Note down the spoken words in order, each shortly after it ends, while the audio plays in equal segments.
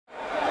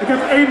Ik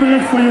heb één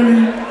bericht voor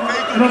jullie.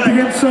 En dat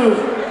begint zo.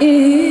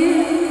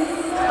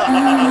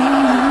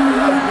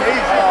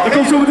 Er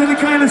komt zo meteen een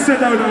kleine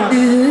set-out aan.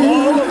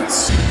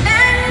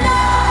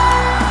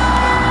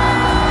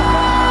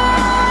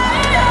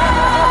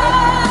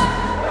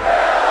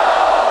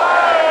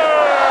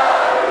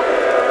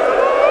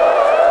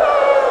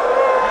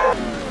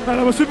 Nou,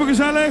 dat was super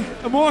gezellig.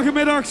 En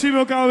morgenmiddag zien we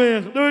elkaar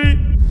weer.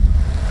 Doei!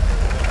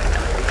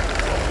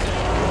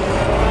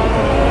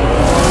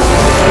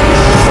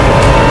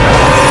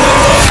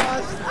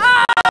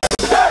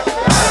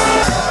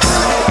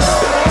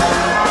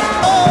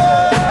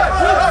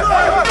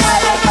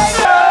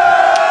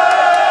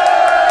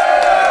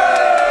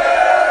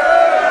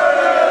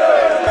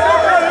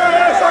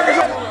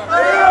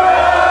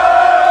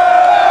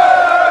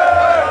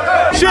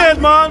 Shit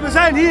man, we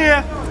zijn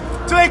hier.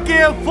 2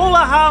 keer volle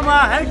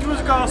Hama, Henk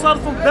Muzikaal,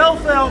 starten van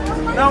Belveld,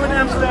 nou in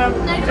Amsterdam,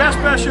 Jazz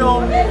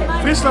Special,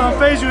 Friesland,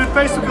 FeestDJRuud,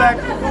 Feest to Black.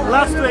 De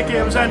laatste 2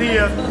 keer, we zijn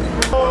hier.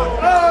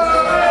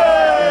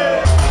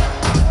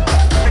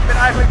 Ik ben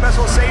eigenlijk best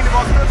wel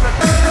zenuwachtig.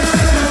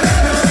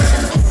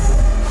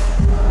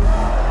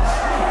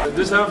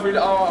 Dus hebben we voor jullie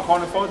allemaal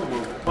gewoon een foto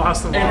moeten.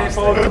 En een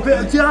foto.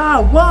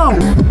 Ja, wauw!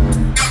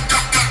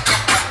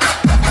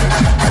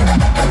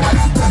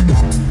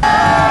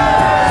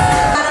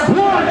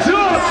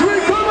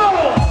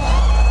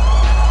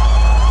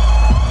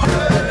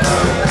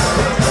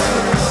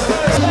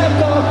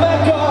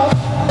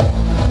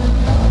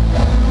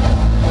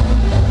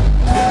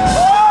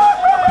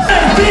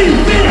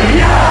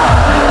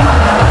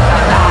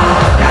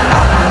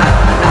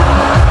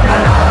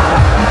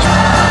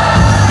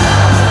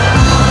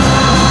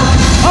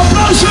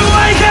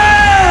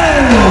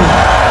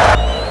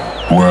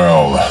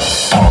 Well,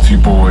 party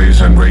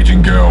boys and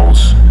raging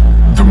girls,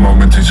 the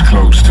moment is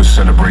close to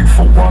celebrate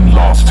for one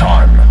last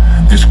time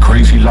this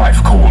crazy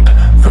life called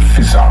the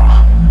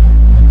Fizzer.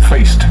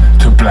 Feest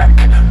to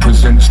Black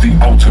presents the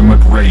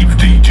ultimate rave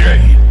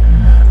DJ,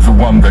 the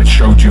one that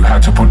showed you how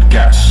to put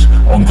gas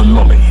on the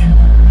lolly.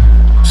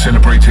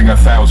 Celebrating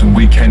 1,000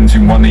 weekends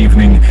in one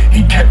evening,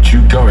 he kept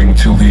you going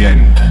till the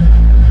end.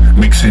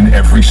 Mixing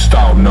every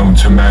style known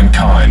to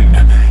mankind,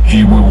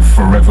 he will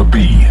forever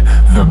be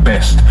the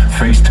best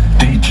Feest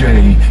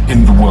DJ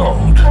in the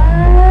world.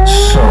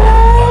 So,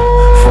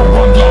 for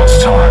one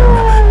last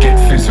time, get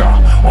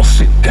Fizzer or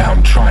sit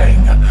down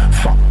trying.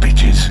 Fuck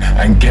bitches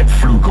and get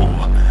frugal.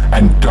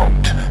 And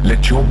don't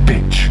let your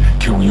bitch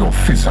kill your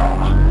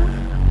Fizzer.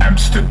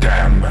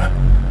 Amsterdam,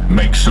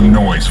 make some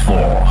noise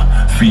for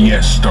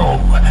Fiesto,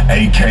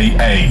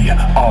 aka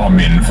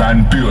Armin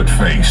van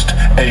Buurtfeest,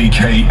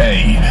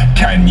 aka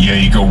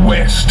Kanye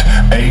West,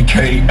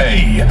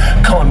 aka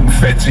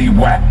Confetti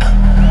Wap.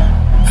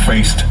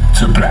 Feest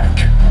to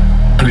Black,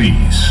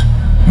 please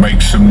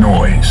make some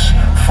noise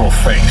for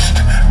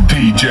FeestDJRuud.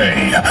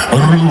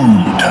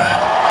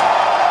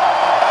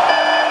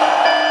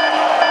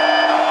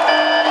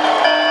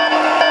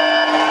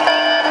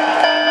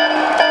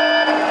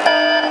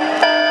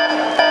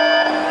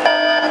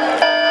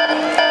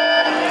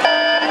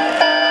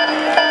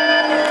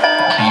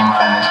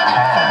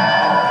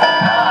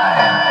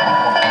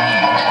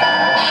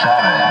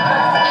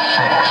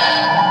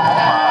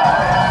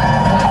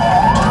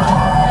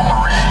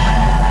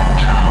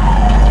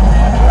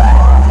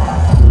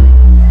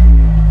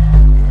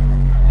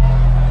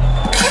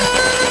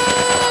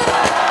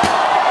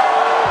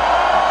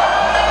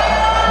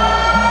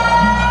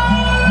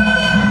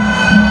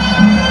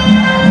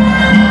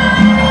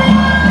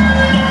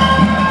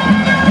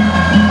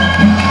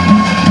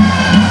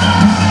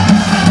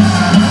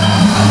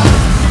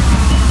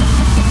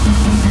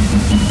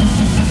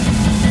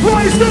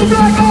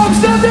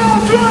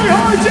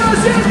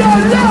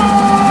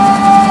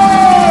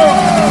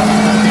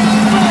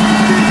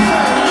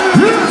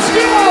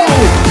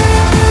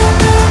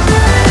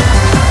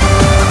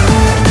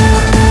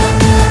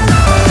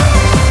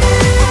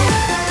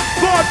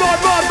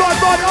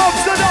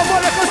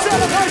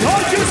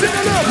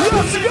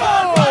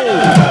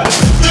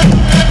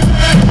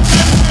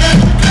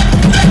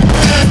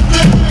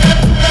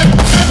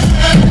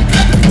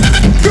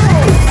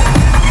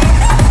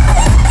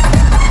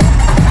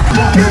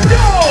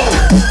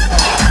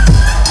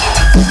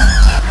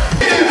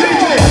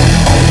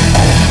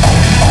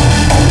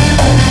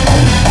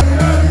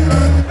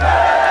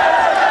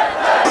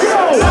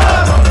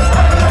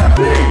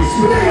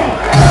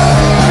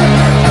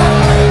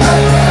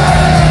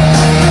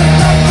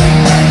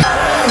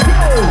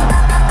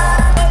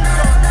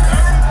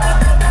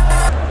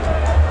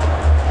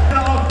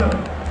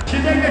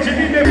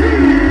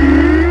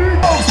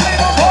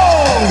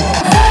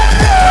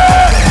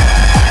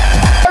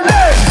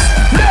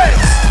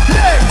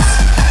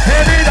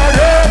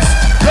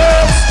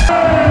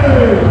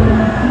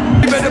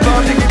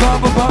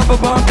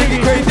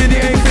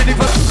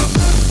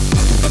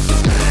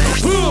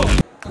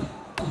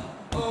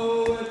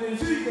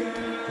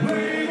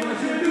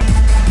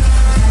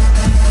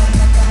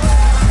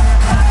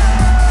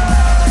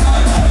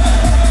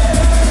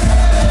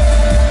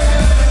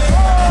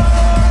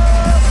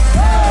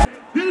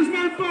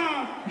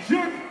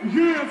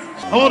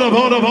 Hold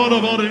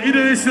up.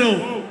 Iedereen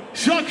stil.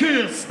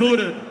 Jacques, doe het.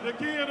 De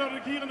keer dat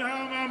ik hier in de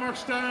HMA mag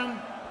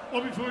staan,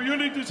 om voor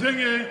jullie te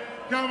zingen,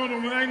 gaan we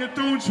nog mijn eigen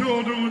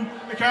toonsoort doen.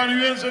 Ik ga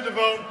nu inzetten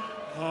van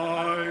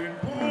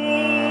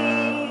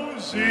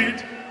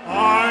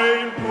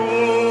Ein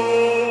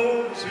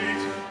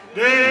Prosit,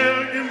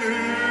 der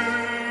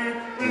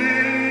gemütlich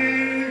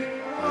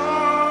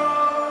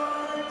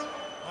hat.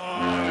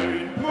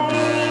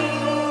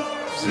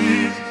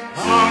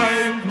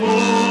 Ein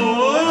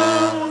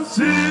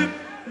Prosit,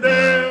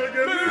 der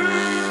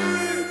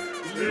gemütlich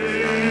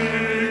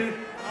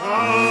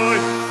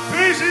hat.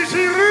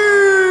 FeestDJRuud!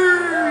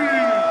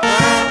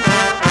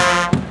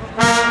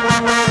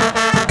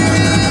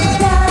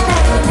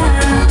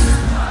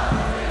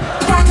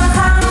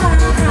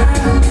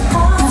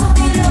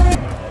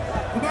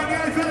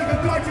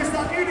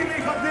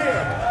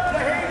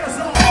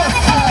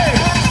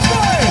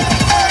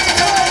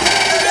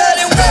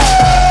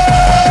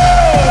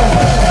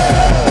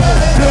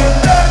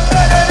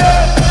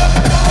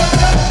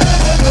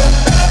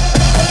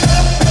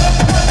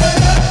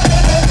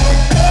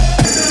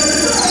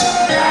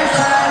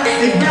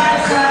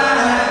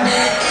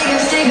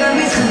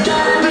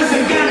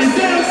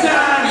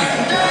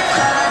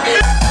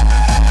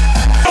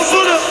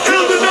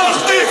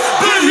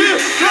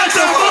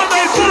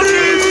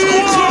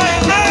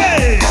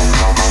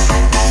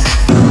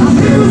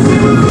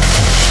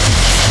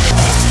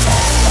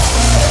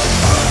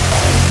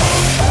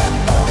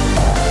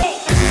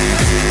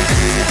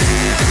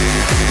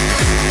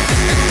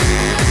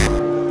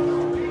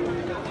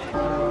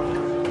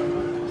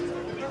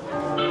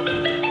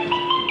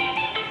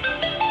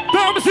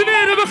 Dames en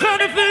heren, we gaan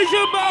een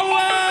feestje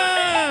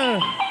bouwen!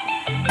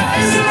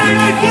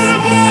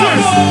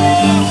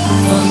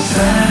 Van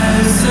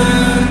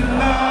thuisen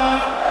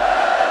naar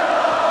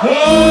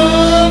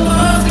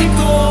wat ik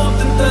op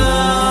de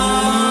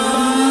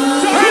dag.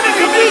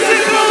 Zinnige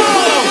muziek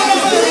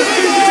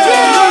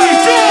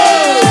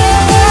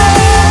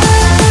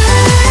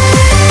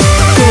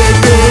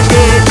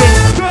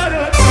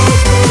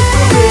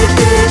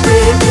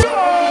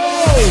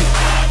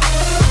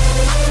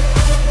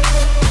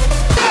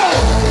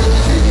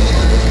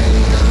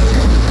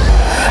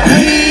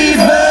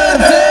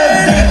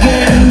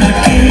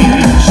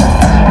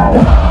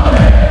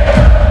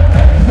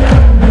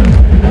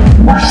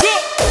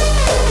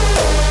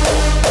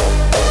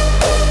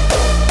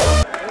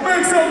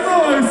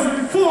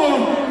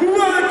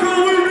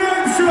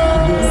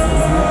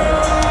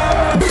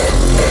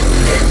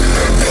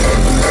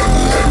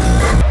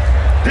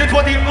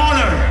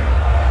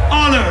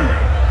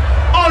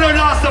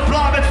allerlaatste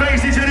plaat met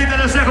FeestDJRuud en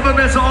dan zeggen we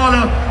met z'n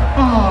allen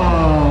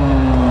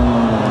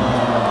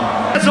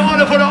met z'n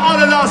allen voor de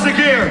allerlaatste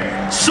keer.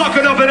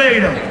 Zakken naar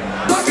beneden.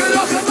 Zakken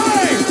naar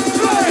beneden.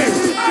 2, 1,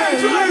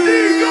 2,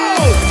 3,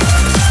 go!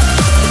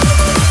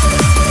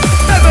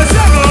 En we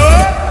zeggen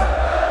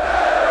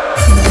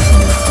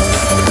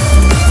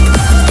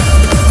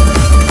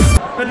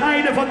het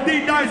einde van 10.000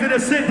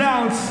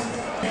 sit-downs.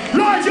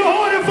 Laat je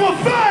horen voor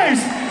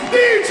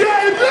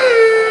FeestDJRuud!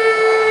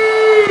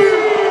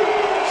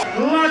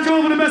 Laat je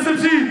horen de beste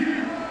MC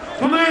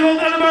van Nederland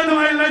en de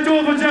buitenomheen. Laat je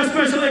horen van Jeff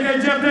Special, a.k.a.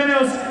 Jeff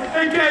Daniels,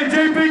 a.k.a.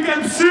 J-Pink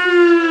MC.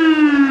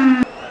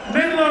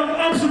 Nederland,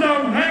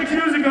 Amsterdam, Henk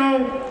Musical.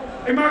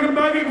 Ik maak een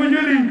buiging van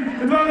jullie.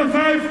 Het waren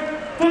 5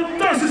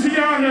 fantastische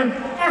jaren,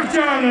 8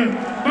 jaren.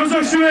 Maar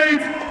zoals je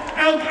weet,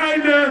 elk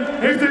einde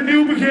heeft een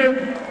nieuw begin.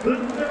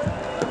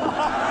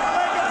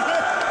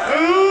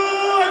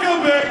 Welkom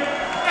back.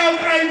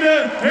 Elk einde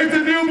heeft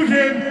een nieuw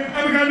begin.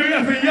 En we gaan nu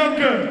even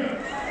janken.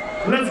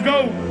 Let's go.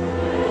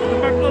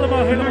 Dat maakt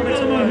allemaal helemaal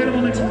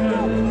niks uit.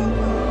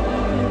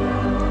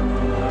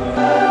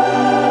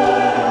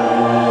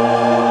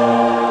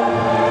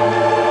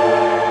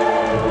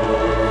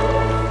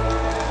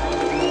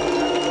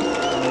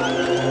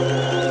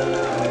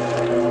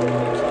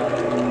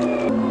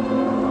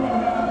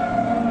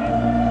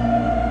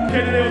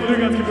 Geen idee wat er nu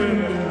gaat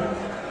gebeuren.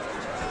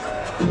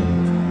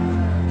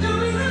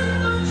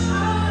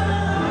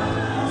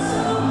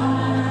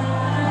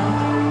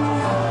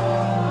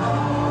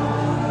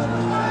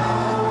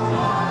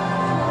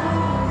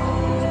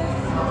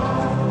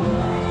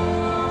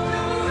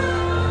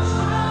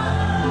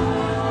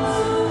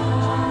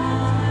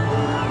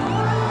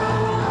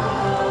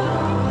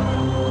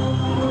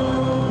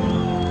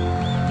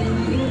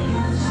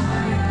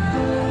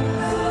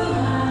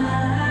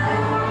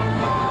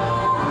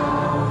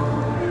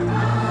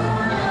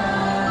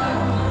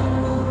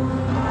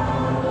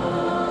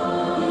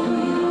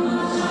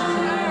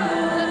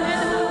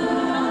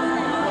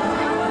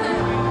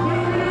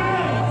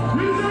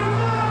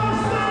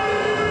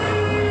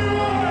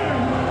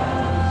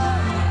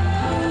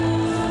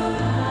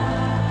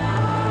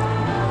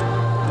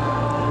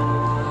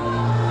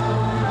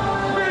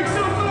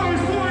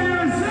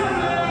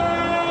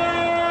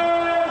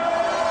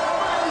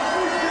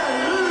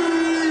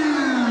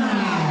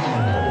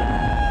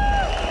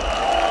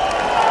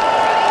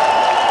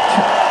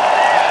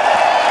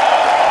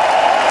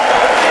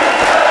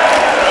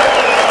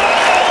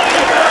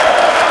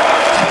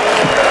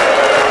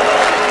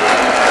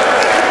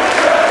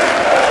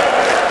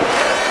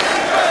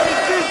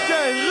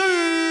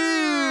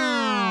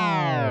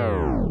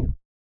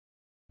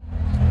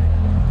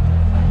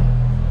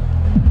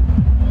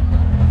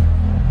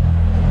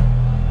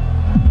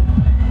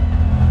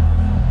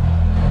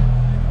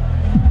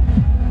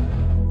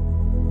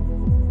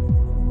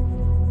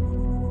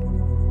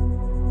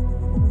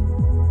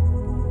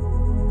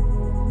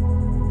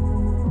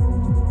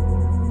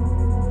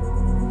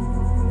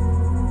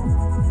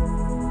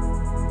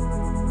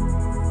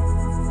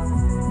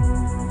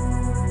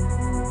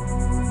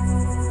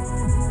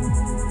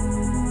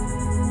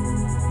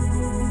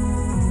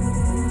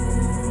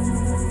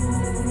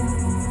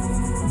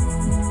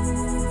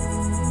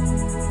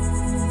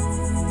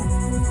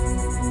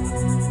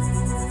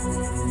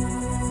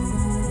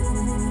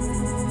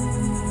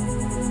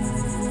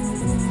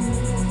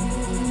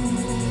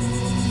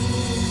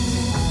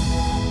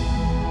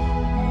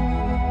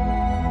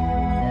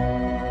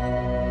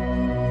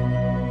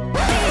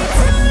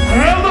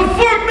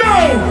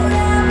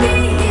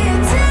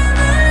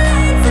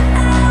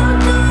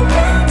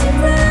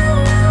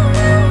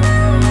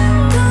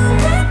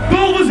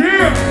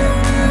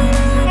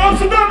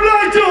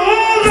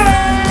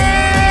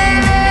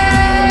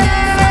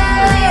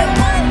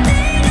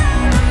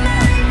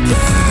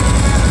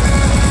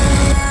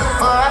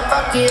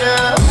 it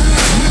up.